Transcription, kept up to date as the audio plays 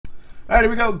All right, here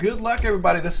we go. Good luck,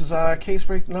 everybody. This is case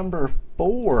break number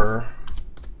 4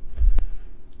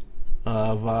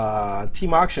 of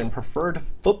Team Auction Preferred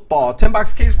Football.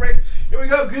 10-box case break. Here we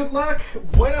go. Good luck.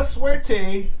 Buena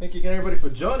suerte. Thank you again, everybody, for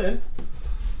joining.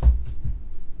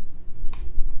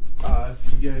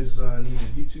 If you guys need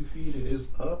a YouTube feed, it is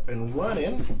up and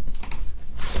running.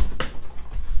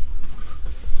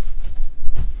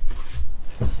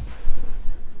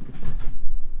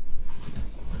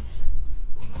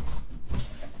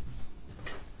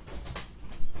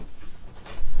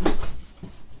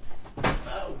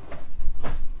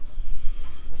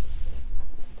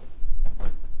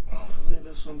 Hopefully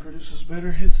this one produces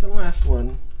better hits than the last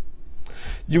one.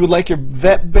 You would like your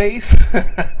vet base?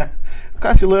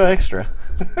 Cost you a little extra.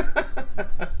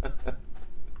 A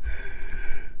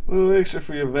little extra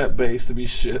for your vet base to be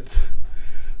shipped.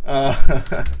 There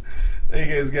you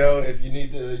guys go. If you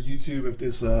need to YouTube, if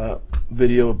this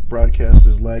video broadcast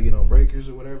is lagging on breakers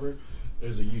or whatever,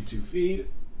 there's a YouTube feed.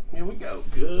 Here we go.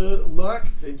 Good luck.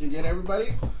 Thank you again,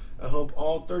 everybody. I hope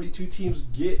all 32 teams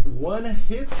get one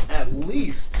hit at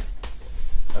least.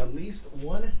 At least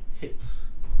one hit.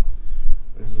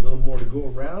 There's a little more to go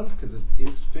around because it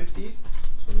is 50.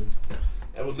 So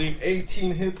that would leave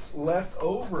 18 hits left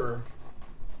over.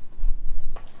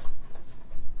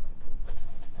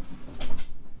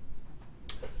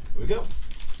 Here we go.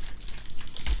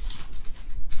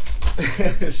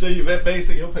 Show you vet base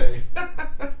and you'll pay.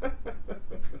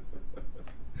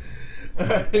 All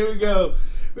right, here we go.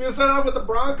 We're going to start off with the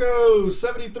Broncos.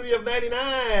 73 of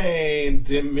 99.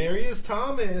 Demaryius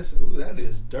Thomas. Ooh, that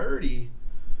is dirty.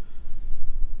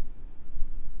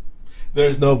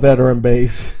 There's no veteran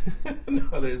base.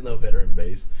 No, there's no veteran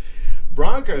base.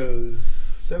 Broncos,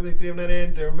 73 of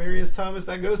 99, Demaryius Thomas.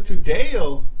 That goes to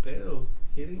Dale. Dale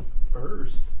hitting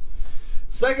first.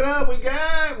 Second up, we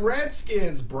got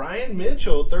Redskins. Brian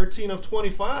Mitchell, 13 of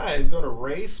 25. Going to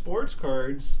Ray Sports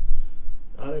Cards.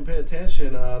 I didn't pay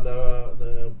attention.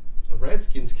 The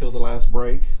Redskins killed the last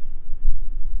break.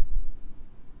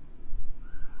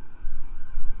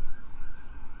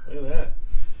 Look at that.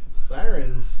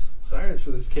 Sirens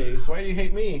for this case. Why do you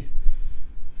hate me?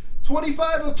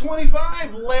 25 of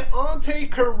 25. Leonte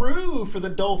Carroo for the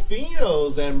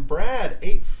Dolphinos. And Brad,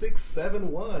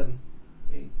 8671.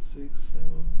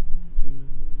 8671.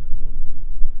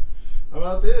 How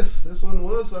about this? This one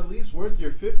was at least worth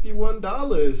your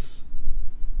 $51.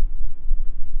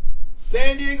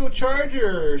 San Diego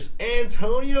Chargers.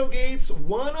 Antonio Gates,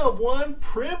 1 of 1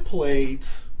 print plate.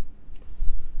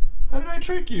 How did I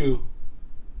trick you?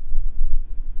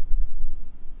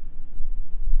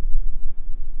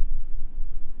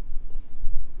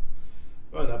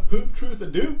 What a poop truth a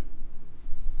do.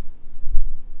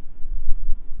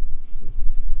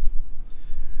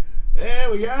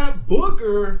 And we got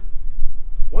Booker.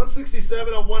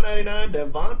 167 of 199.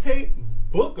 Devontae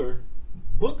Booker.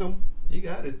 Book him. You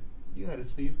got it. You got it,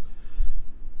 Steve.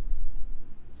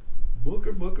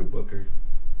 Booker. Book him, Booker.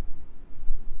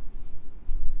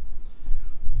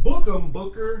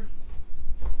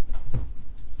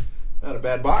 Not a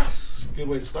bad box. Good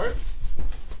way to start.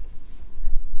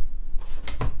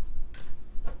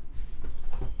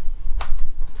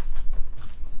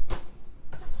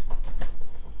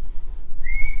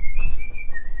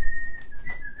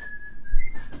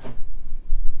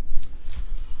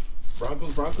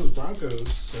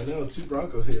 Broncos. I know, 2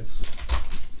 Broncos hits.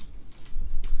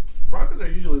 Broncos are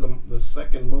usually the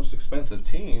second most expensive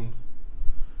team.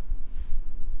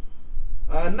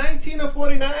 19 of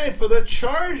 49 for the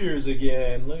Chargers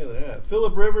again. Look at that.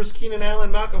 Phillip Rivers, Keenan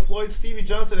Allen, Malcolm Floyd, Stevie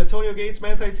Johnson, Antonio Gates,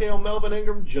 Manti Te'o, Melvin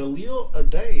Ingram, Jaleel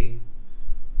Addae.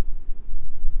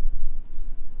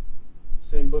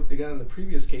 Same book they got in the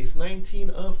previous case. 19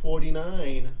 of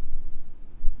 49.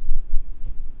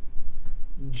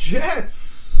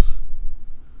 Jets.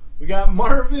 We got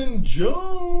Marvin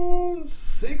Jones,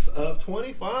 6 of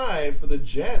 25 for the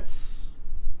Jets.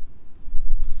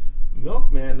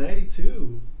 Milkman,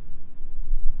 92.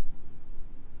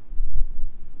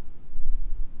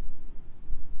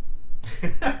 You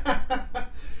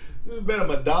bet him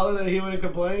 $1 that he wouldn't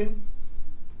complain.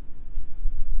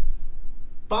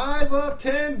 5 of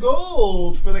 10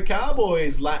 gold for the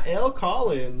Cowboys. La'el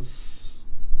Collins.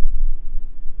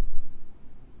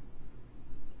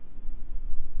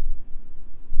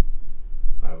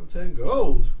 5 of 10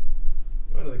 gold.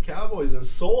 Going to the Cowboys and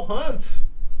Soul Hunt.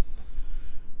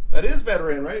 That is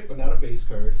veteran, right? But not a base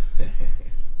card.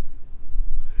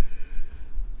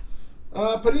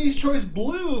 Panini's Choice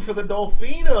Blue for the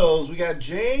Dolphinos. We got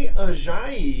Jay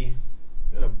Ajayi.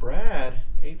 Got a Brad,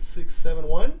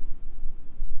 8671.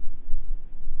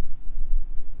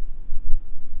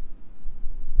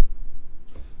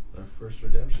 first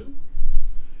redemption.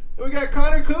 And we got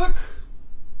Connor Cook,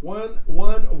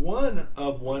 111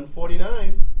 of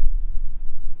 149.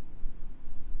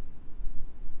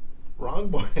 Wrong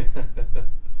boy.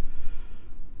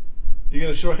 You're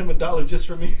gonna short him $1 just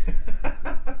for me?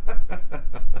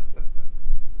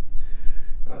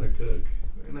 Connor Cook,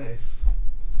 very nice.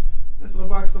 Nice little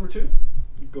box number 2,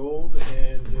 gold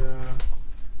and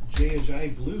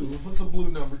J&J blue. What's a blue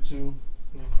number 2?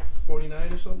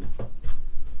 49 or something.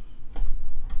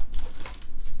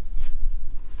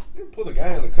 You can pull the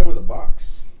guy on the cover of the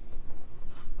box.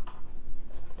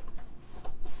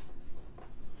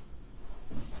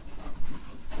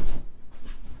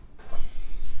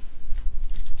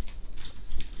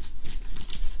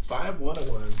 Five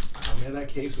 101s. Oh man, that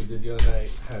case we did the other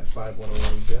night had 5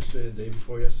 101s yesterday, the day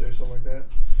before yesterday, or something like that.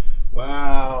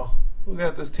 Wow. Who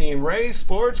got this team? Ray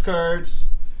Sports Cards.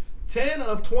 10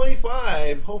 of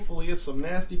 25. Hopefully it's some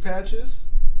nasty patches.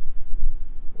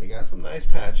 We got some nice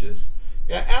patches.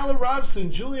 Yeah, Allen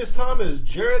Robinson, Julius Thomas,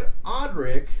 Jared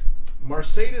Odrick,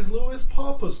 Mercedes Lewis,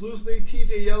 Paul Posluszny,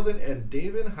 TJ Yeldon, and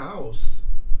David House.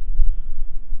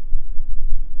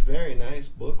 Very nice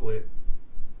booklet.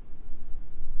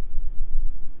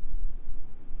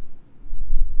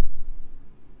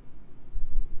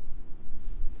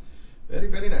 Very,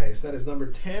 very nice. That is number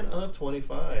 10 of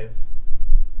 25.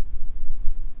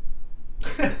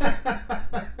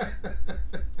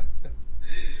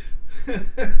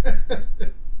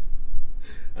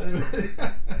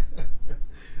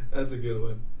 That's a good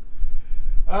one.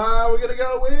 We're going to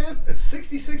go with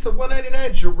 66 of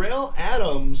 199, Jarrell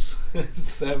Adams.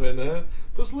 7,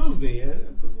 Posluszny. Yeah,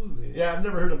 Posluszny. Yeah, I've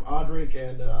never heard of Odrick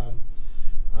and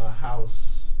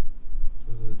House.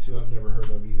 Those are the two I've never heard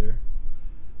of either.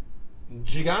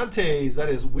 Gigantes, that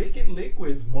is Wicked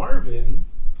Liquids, Marvin.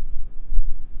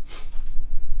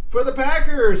 For the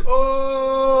Packers,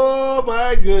 oh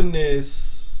my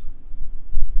goodness.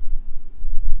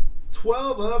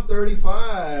 12 of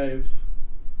 35.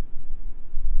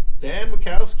 Dan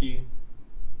Mikowski.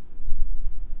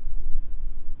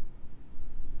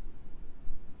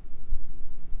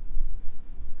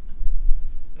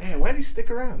 Man, why do you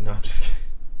stick around? No, I'm just kidding.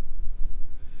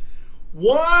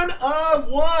 1 of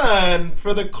 1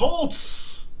 for the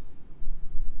Colts.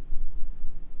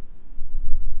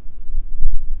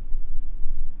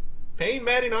 Peyton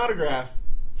Manning autograph.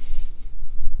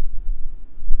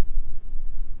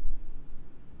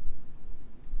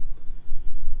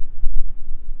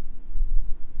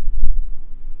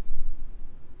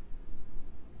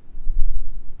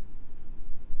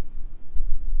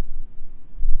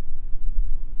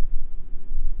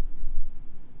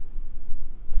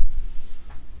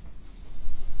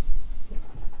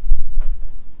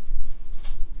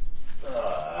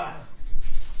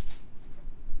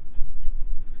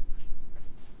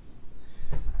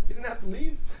 Have to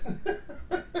leave.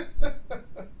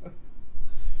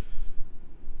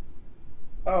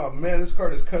 Oh man, this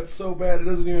card is cut so bad it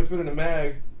doesn't even fit in the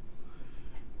mag.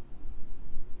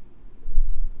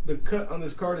 The cut on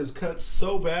this card is cut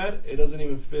so bad it doesn't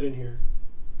even fit in here.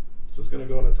 So it's gonna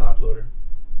go on a top loader.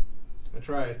 I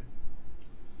tried,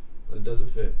 but it doesn't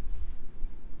fit.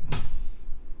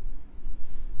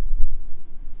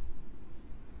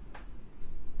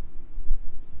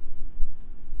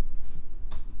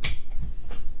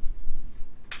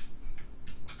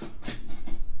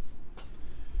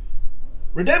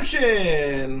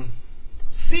 Redemption!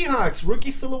 Seahawks,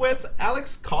 rookie silhouettes,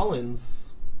 Alex Collins.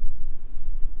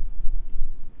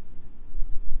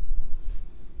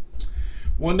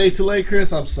 One day too late,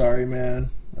 Chris. I'm sorry,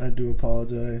 man. I do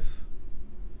apologize.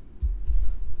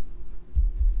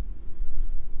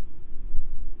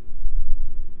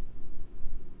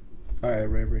 Alright,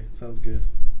 Ray. Sounds good.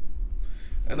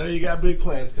 I know you got big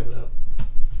plans coming up.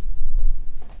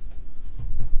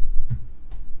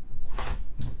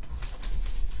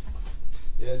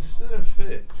 Yeah, it just didn't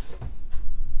fit.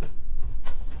 I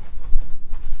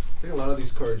think a lot of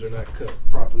these cards are not cut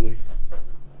properly.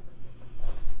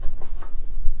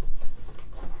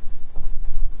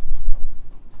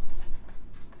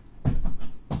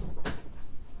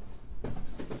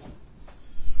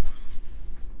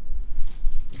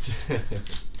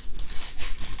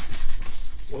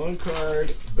 One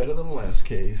card better than the last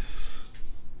case.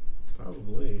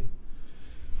 Probably.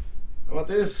 How about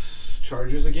this?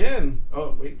 Chargers again.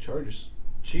 Oh, wait, Chargers.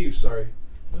 Chiefs, sorry.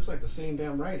 Looks like the same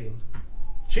damn writing.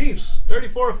 Chiefs,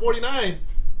 34 of 49.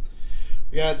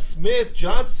 We got Smith,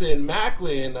 Johnson,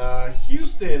 Macklin,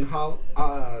 Houston,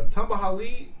 Tamba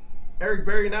Hali, Eric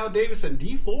Berry, now Davis, and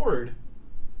D Ford.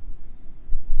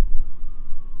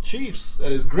 Chiefs,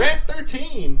 that is Grant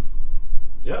 13.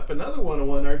 Yep, another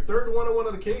 101. Our third 101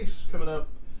 of the case coming up.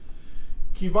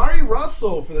 Kivari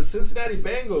Russell for the Cincinnati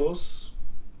Bengals.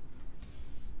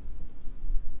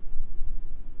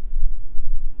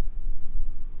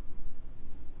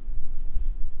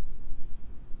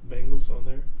 Bengals on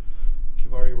there.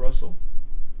 Kivari Russell.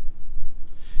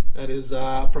 That is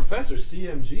Professor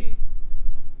CMG.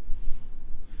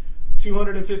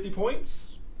 250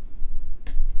 points.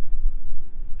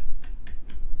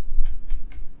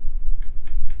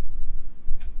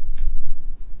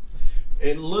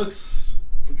 It looks...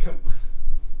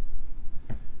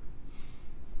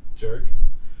 Jerk.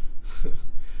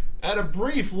 At a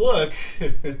brief look,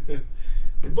 they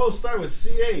both start with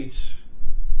CH.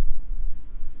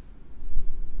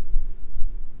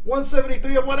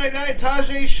 173 of 199,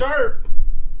 Tajay Sharp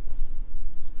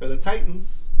for the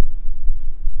Titans.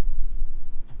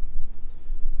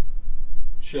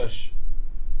 Shush.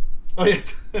 Oh yeah.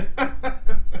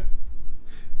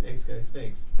 Thanks, guys.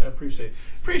 Thanks. I appreciate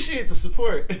the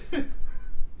support.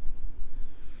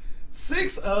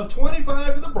 6 of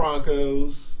 25 for the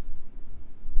Broncos.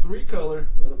 3 color.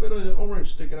 A little bit of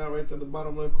orange sticking out right there, the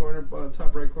bottom left corner,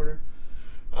 top right corner.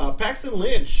 Paxton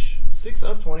Lynch, 6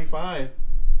 of 25.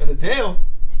 And Adele.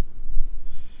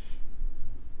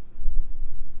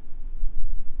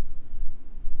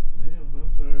 Damn,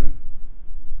 that's our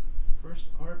first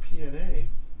RPNA.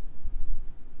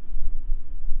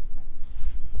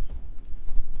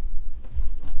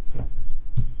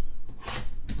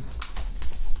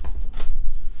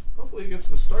 Hopefully he gets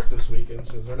to start this weekend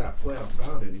since they're not playoff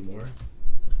bound anymore.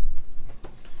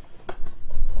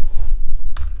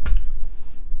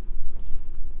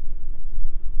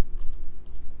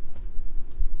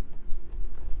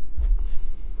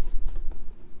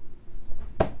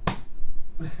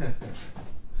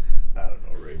 I don't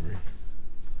know, Ravery.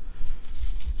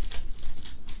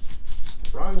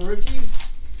 Wrong rookie.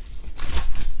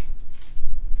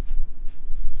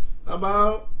 How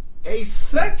about a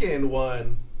second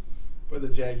one for the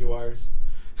Jaguars?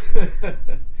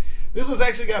 This one's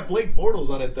actually got Blake Bortles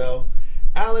on it, though.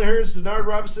 Alan Hurst, Denard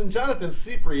Robinson, Jonathan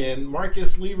Cyprien,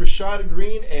 Marcus Lee, Rashad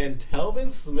Green, and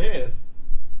Telvin Smith.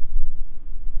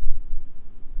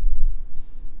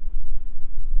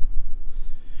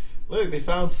 Look, they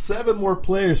found 7 more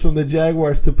players from the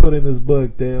Jaguars to put in this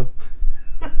book, Dale.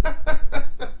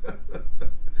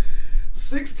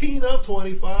 16 of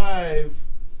 25.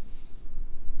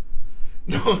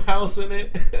 No house in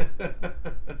it.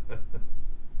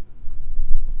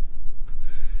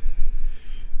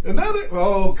 Another,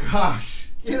 oh gosh,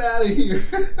 get out of here.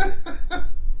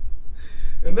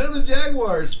 Another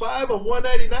Jaguars, 5 of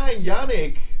 199,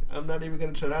 Yannick. I'm not even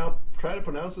going to try to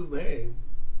pronounce his name.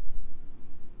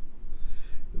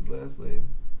 His last name.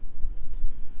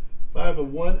 5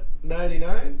 of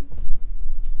 199.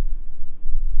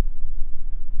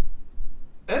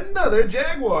 Another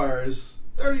Jaguars.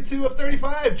 32 of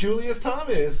 35, Julius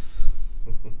Thomas.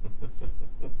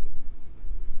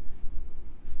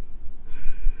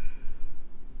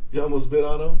 You almost bid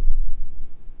on him?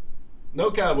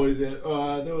 No Cowboys yet.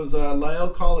 There was Lyle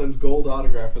Collins gold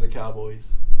autograph for the Cowboys.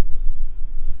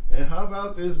 And how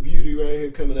about this beauty right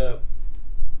here coming up?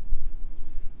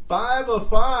 5 of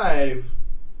 5.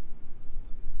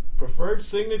 Preferred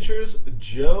signatures,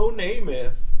 Joe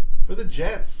Namath for the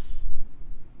Jets.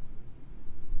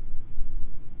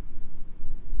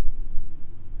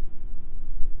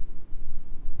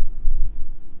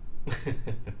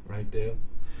 Right there.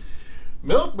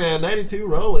 Milkman 92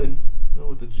 rolling. Oh,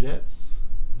 with the Jets.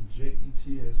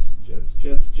 Jets.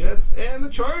 Jets. And the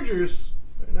Chargers.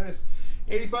 Very nice.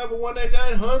 85 of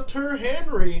 199, Hunter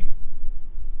Henry.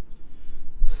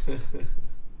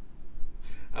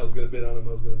 I was going to bid on him.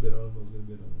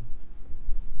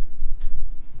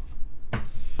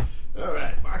 All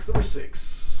right, box number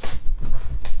 6.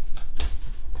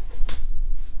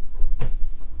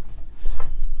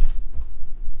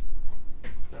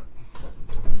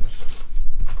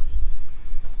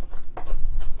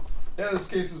 Yeah, this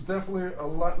case is definitely a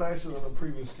lot nicer than the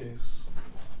previous case.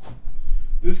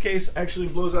 This case actually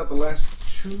blows out the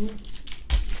last 2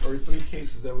 or 3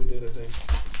 cases that we did, I think.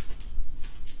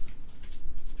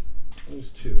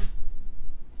 There's 2.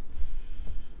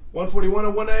 141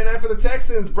 of 199 for the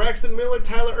Texans. Braxton Miller,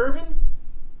 Tyler Ervin.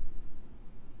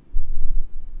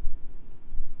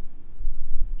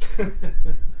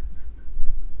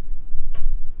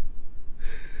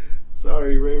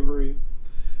 Sorry, Ravery.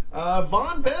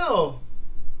 Von Bell.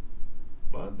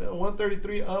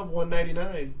 133 of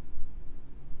 199.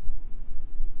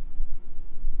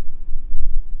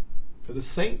 For the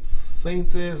Saints.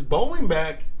 Saints is bowling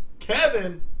back.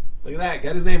 Kevin. Look at that.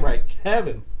 Got his name right.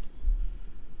 Kevin.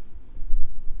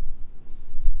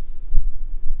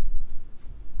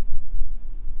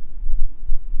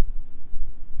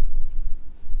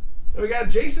 We got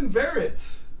Jason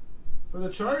Verrett for the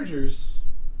Chargers.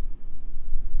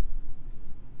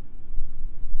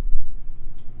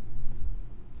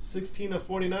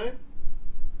 $16/49.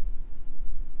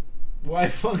 Why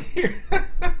funk here?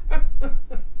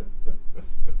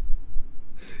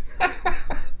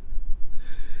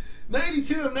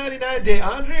 92/99,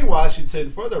 DeAndre Washington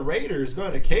for the Raiders,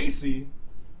 going to Casey.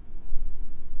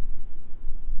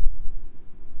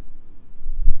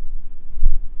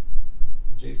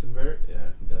 Jason Verrett, yeah,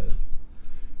 he does.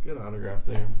 Good autograph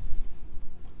there.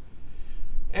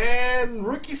 And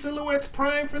rookie silhouettes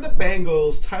prime for the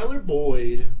Bengals, Tyler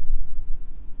Boyd.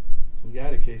 You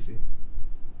got it, Casey.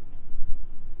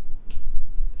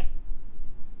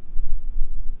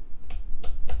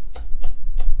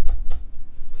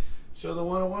 Show the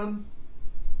 101.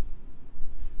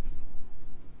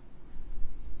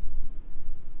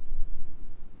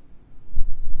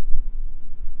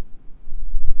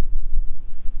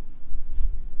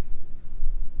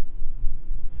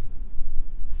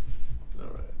 All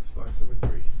right, it's box number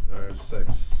 3. Or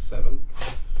 6, 7.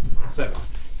 7.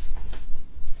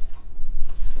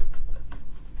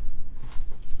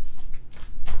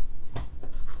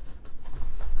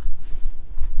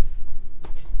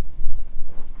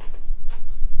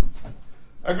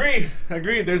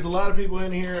 Agreed. There's a lot of people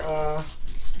in here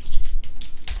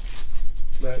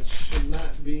that should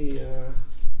not be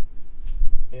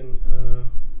in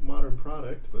modern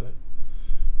product, but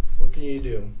what can you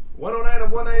do?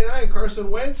 109/199,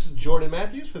 Carson Wentz, Jordan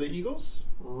Matthews for the Eagles,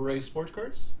 Ray Sports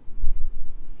Cards.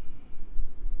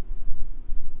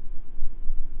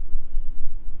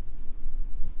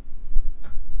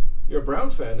 You're a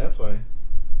Browns fan, that's why.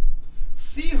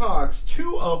 Seahawks,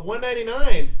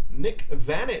 2/199, Nick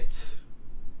Vannett.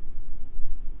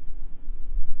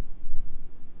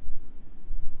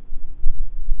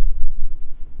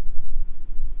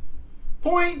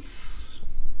 Points.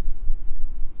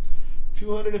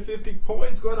 250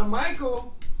 points going to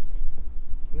Michael.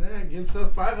 Yeah, getting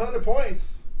some 500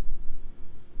 points.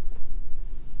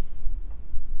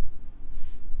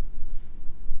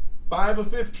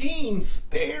 $5/15,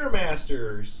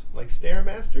 Stairmasters. Like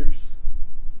Stairmasters?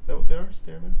 Is that what they are?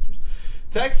 Stairmasters?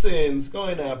 Texans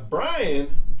going to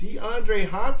Brian, DeAndre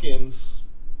Hopkins,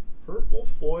 purple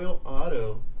foil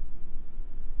auto.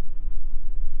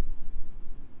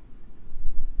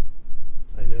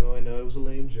 I know, it was a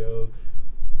lame joke.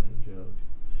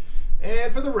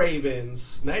 And for the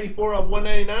Ravens,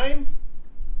 94/199,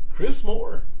 Chris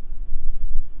Moore,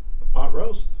 a pot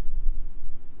roast.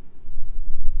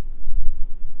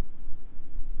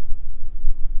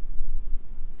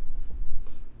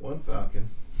 One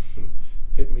Falcon.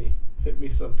 Hit me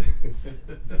something.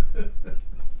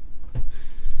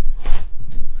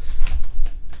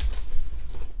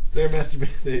 Stairmaster,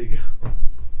 there you go.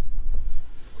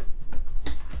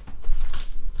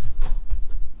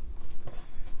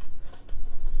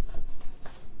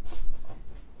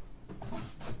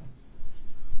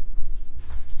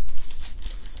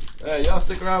 Y'all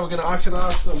stick around. We're going to auction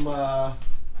off some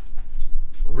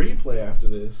replay after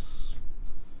this.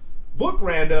 Book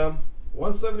random.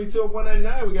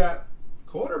 172/199. We got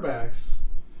quarterbacks.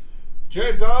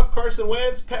 Jared Goff, Carson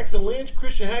Wentz, Paxton Lynch,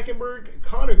 Christian Hackenberg,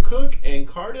 Connor Cook, and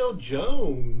Cardale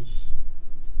Jones.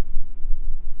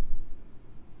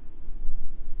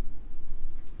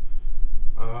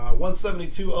 Uh,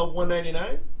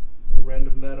 172/199. We'll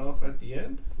random that off at the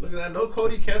end. Look at that. No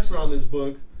Cody Kessler on this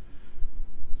book.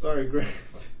 Sorry,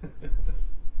 Grant.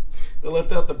 They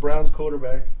left out the Browns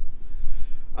quarterback.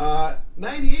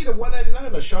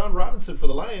 98/199, a Sean Robinson for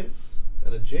the Lions,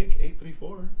 and a Jake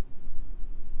 834.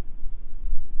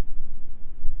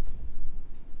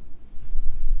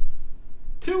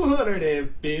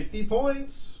 $250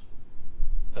 points,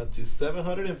 up to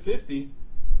 750.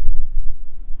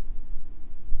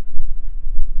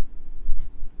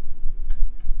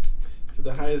 To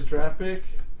the highest draft pick.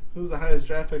 Who's the highest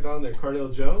draft pick on there?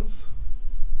 Cardale Jones.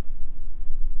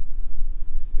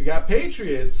 We got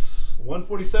Patriots,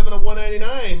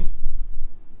 147/199.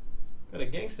 Got a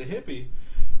gangsta hippie.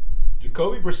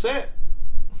 Jacoby Brissett.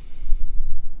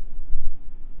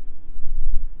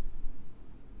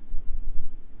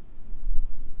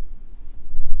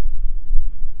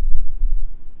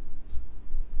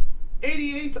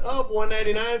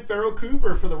 $88/199, Pharaoh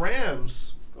Cooper for the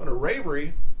Rams. Going to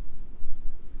Ravery.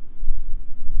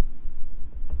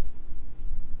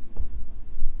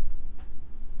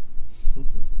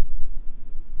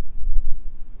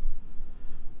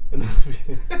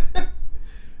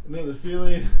 Another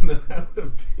feeling. That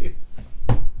would be.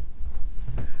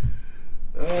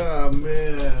 Oh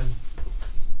man.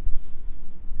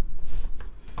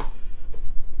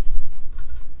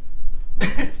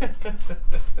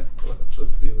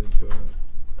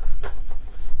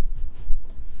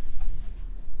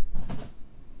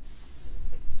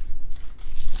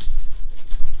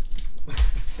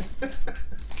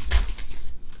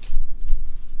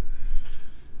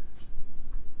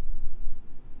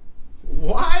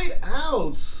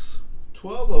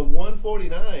 of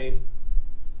 149.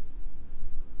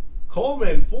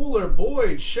 Coleman, Fuller,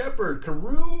 Boyd, Shepard,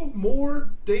 Carew,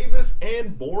 Moore, Davis,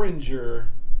 and Boringer.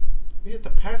 We had to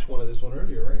patch one of this one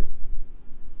earlier, right?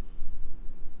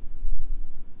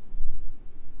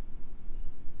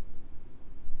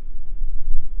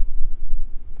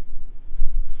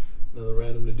 Another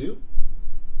random to do.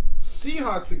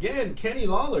 Seahawks again. Kenny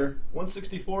Lawler,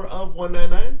 164 of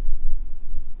 199.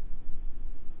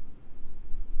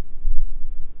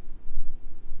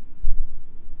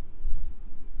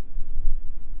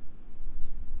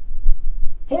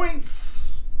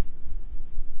 Points.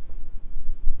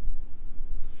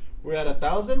 We're at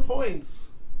 1,000 points.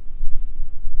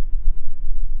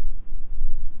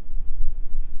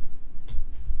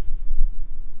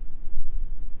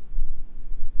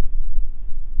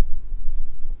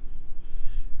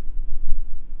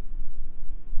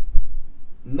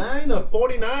 Nine of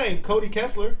 49, Cody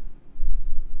Kessler.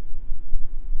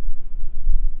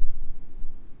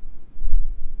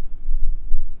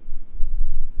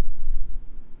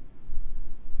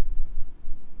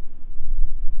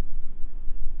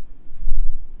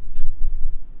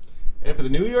 And for the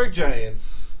New York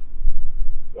Giants,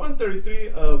 133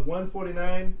 of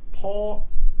 149, Paul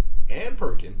and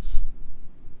Perkins.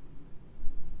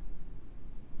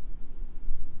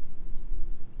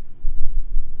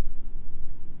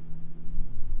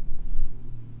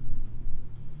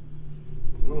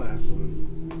 The last one.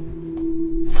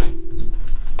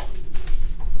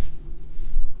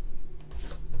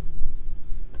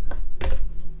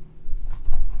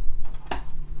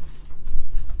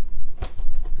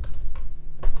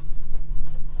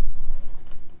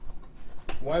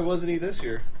 Why wasn't he this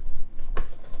year?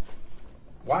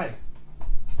 Why?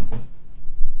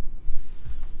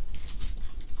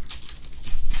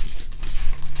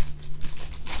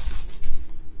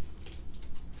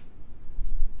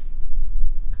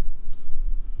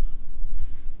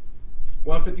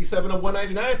 $157 of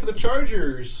 199 for the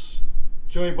Chargers.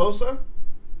 Joey Bosa,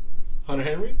 Hunter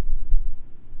Henry,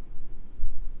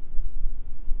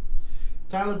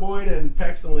 Tyler Boyd, and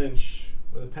Paxton Lynch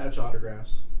with the patch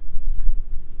autographs.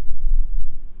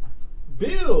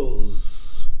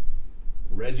 Bills,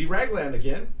 Reggie Ragland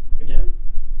again. I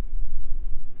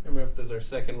remember if there's our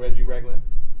second Reggie Ragland.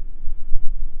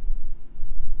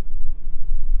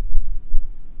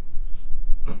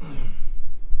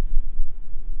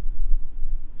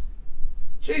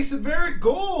 Jason Verrett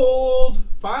gold,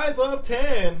 5 of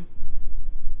 10.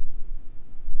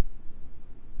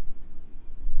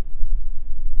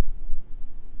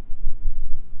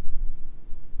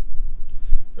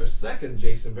 Our second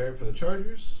Jason Verrett for the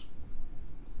Chargers.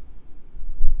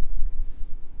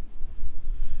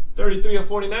 33 of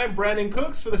 49, Brandon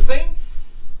Cooks for the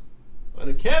Saints.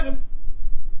 Under Kevin.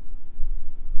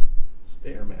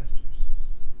 Stairmasters.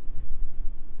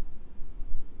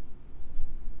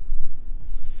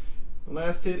 The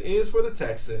last hit is for the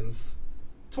Texans.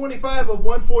 25 of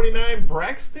 149,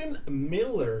 Braxton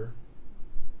Miller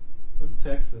for the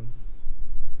Texans.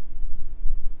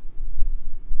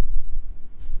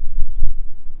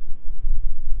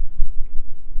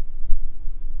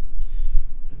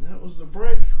 That was the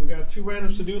break. We got 2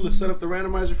 randoms to do. Let's set up the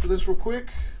randomizer for this real quick.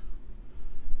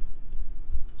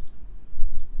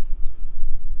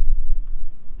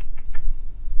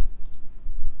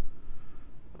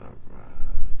 All right,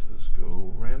 let's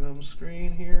go random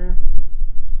screen here.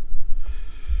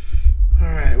 All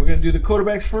right, we're going to do the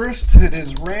quarterbacks first. It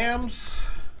is Rams,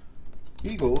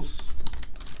 Eagles,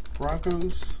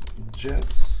 Broncos,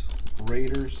 Jets,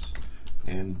 Raiders,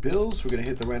 and Bills. We're going to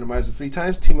hit the randomizer 3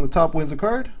 times. Team on the top wins the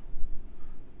card.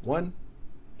 1,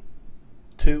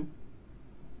 2,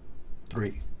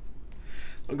 3.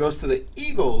 It goes to the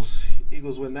Eagles.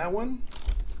 Eagles win that one.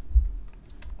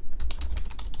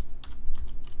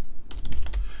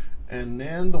 And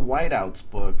then the whiteouts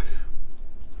book.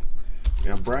 We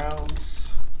got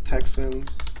Browns,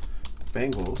 Texans,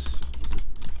 Bengals,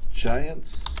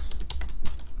 Giants,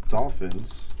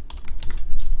 Dolphins,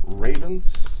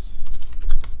 Ravens,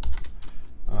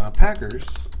 Packers,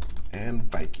 and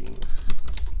Vikings.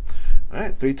 All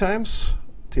right, 3 times.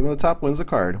 Team on the top wins the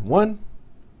card. 1,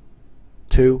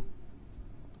 2,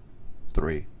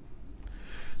 3.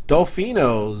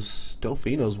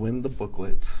 Dolphinos win the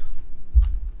booklet.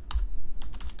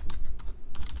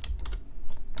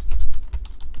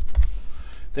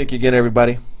 Thank you again,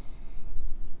 everybody.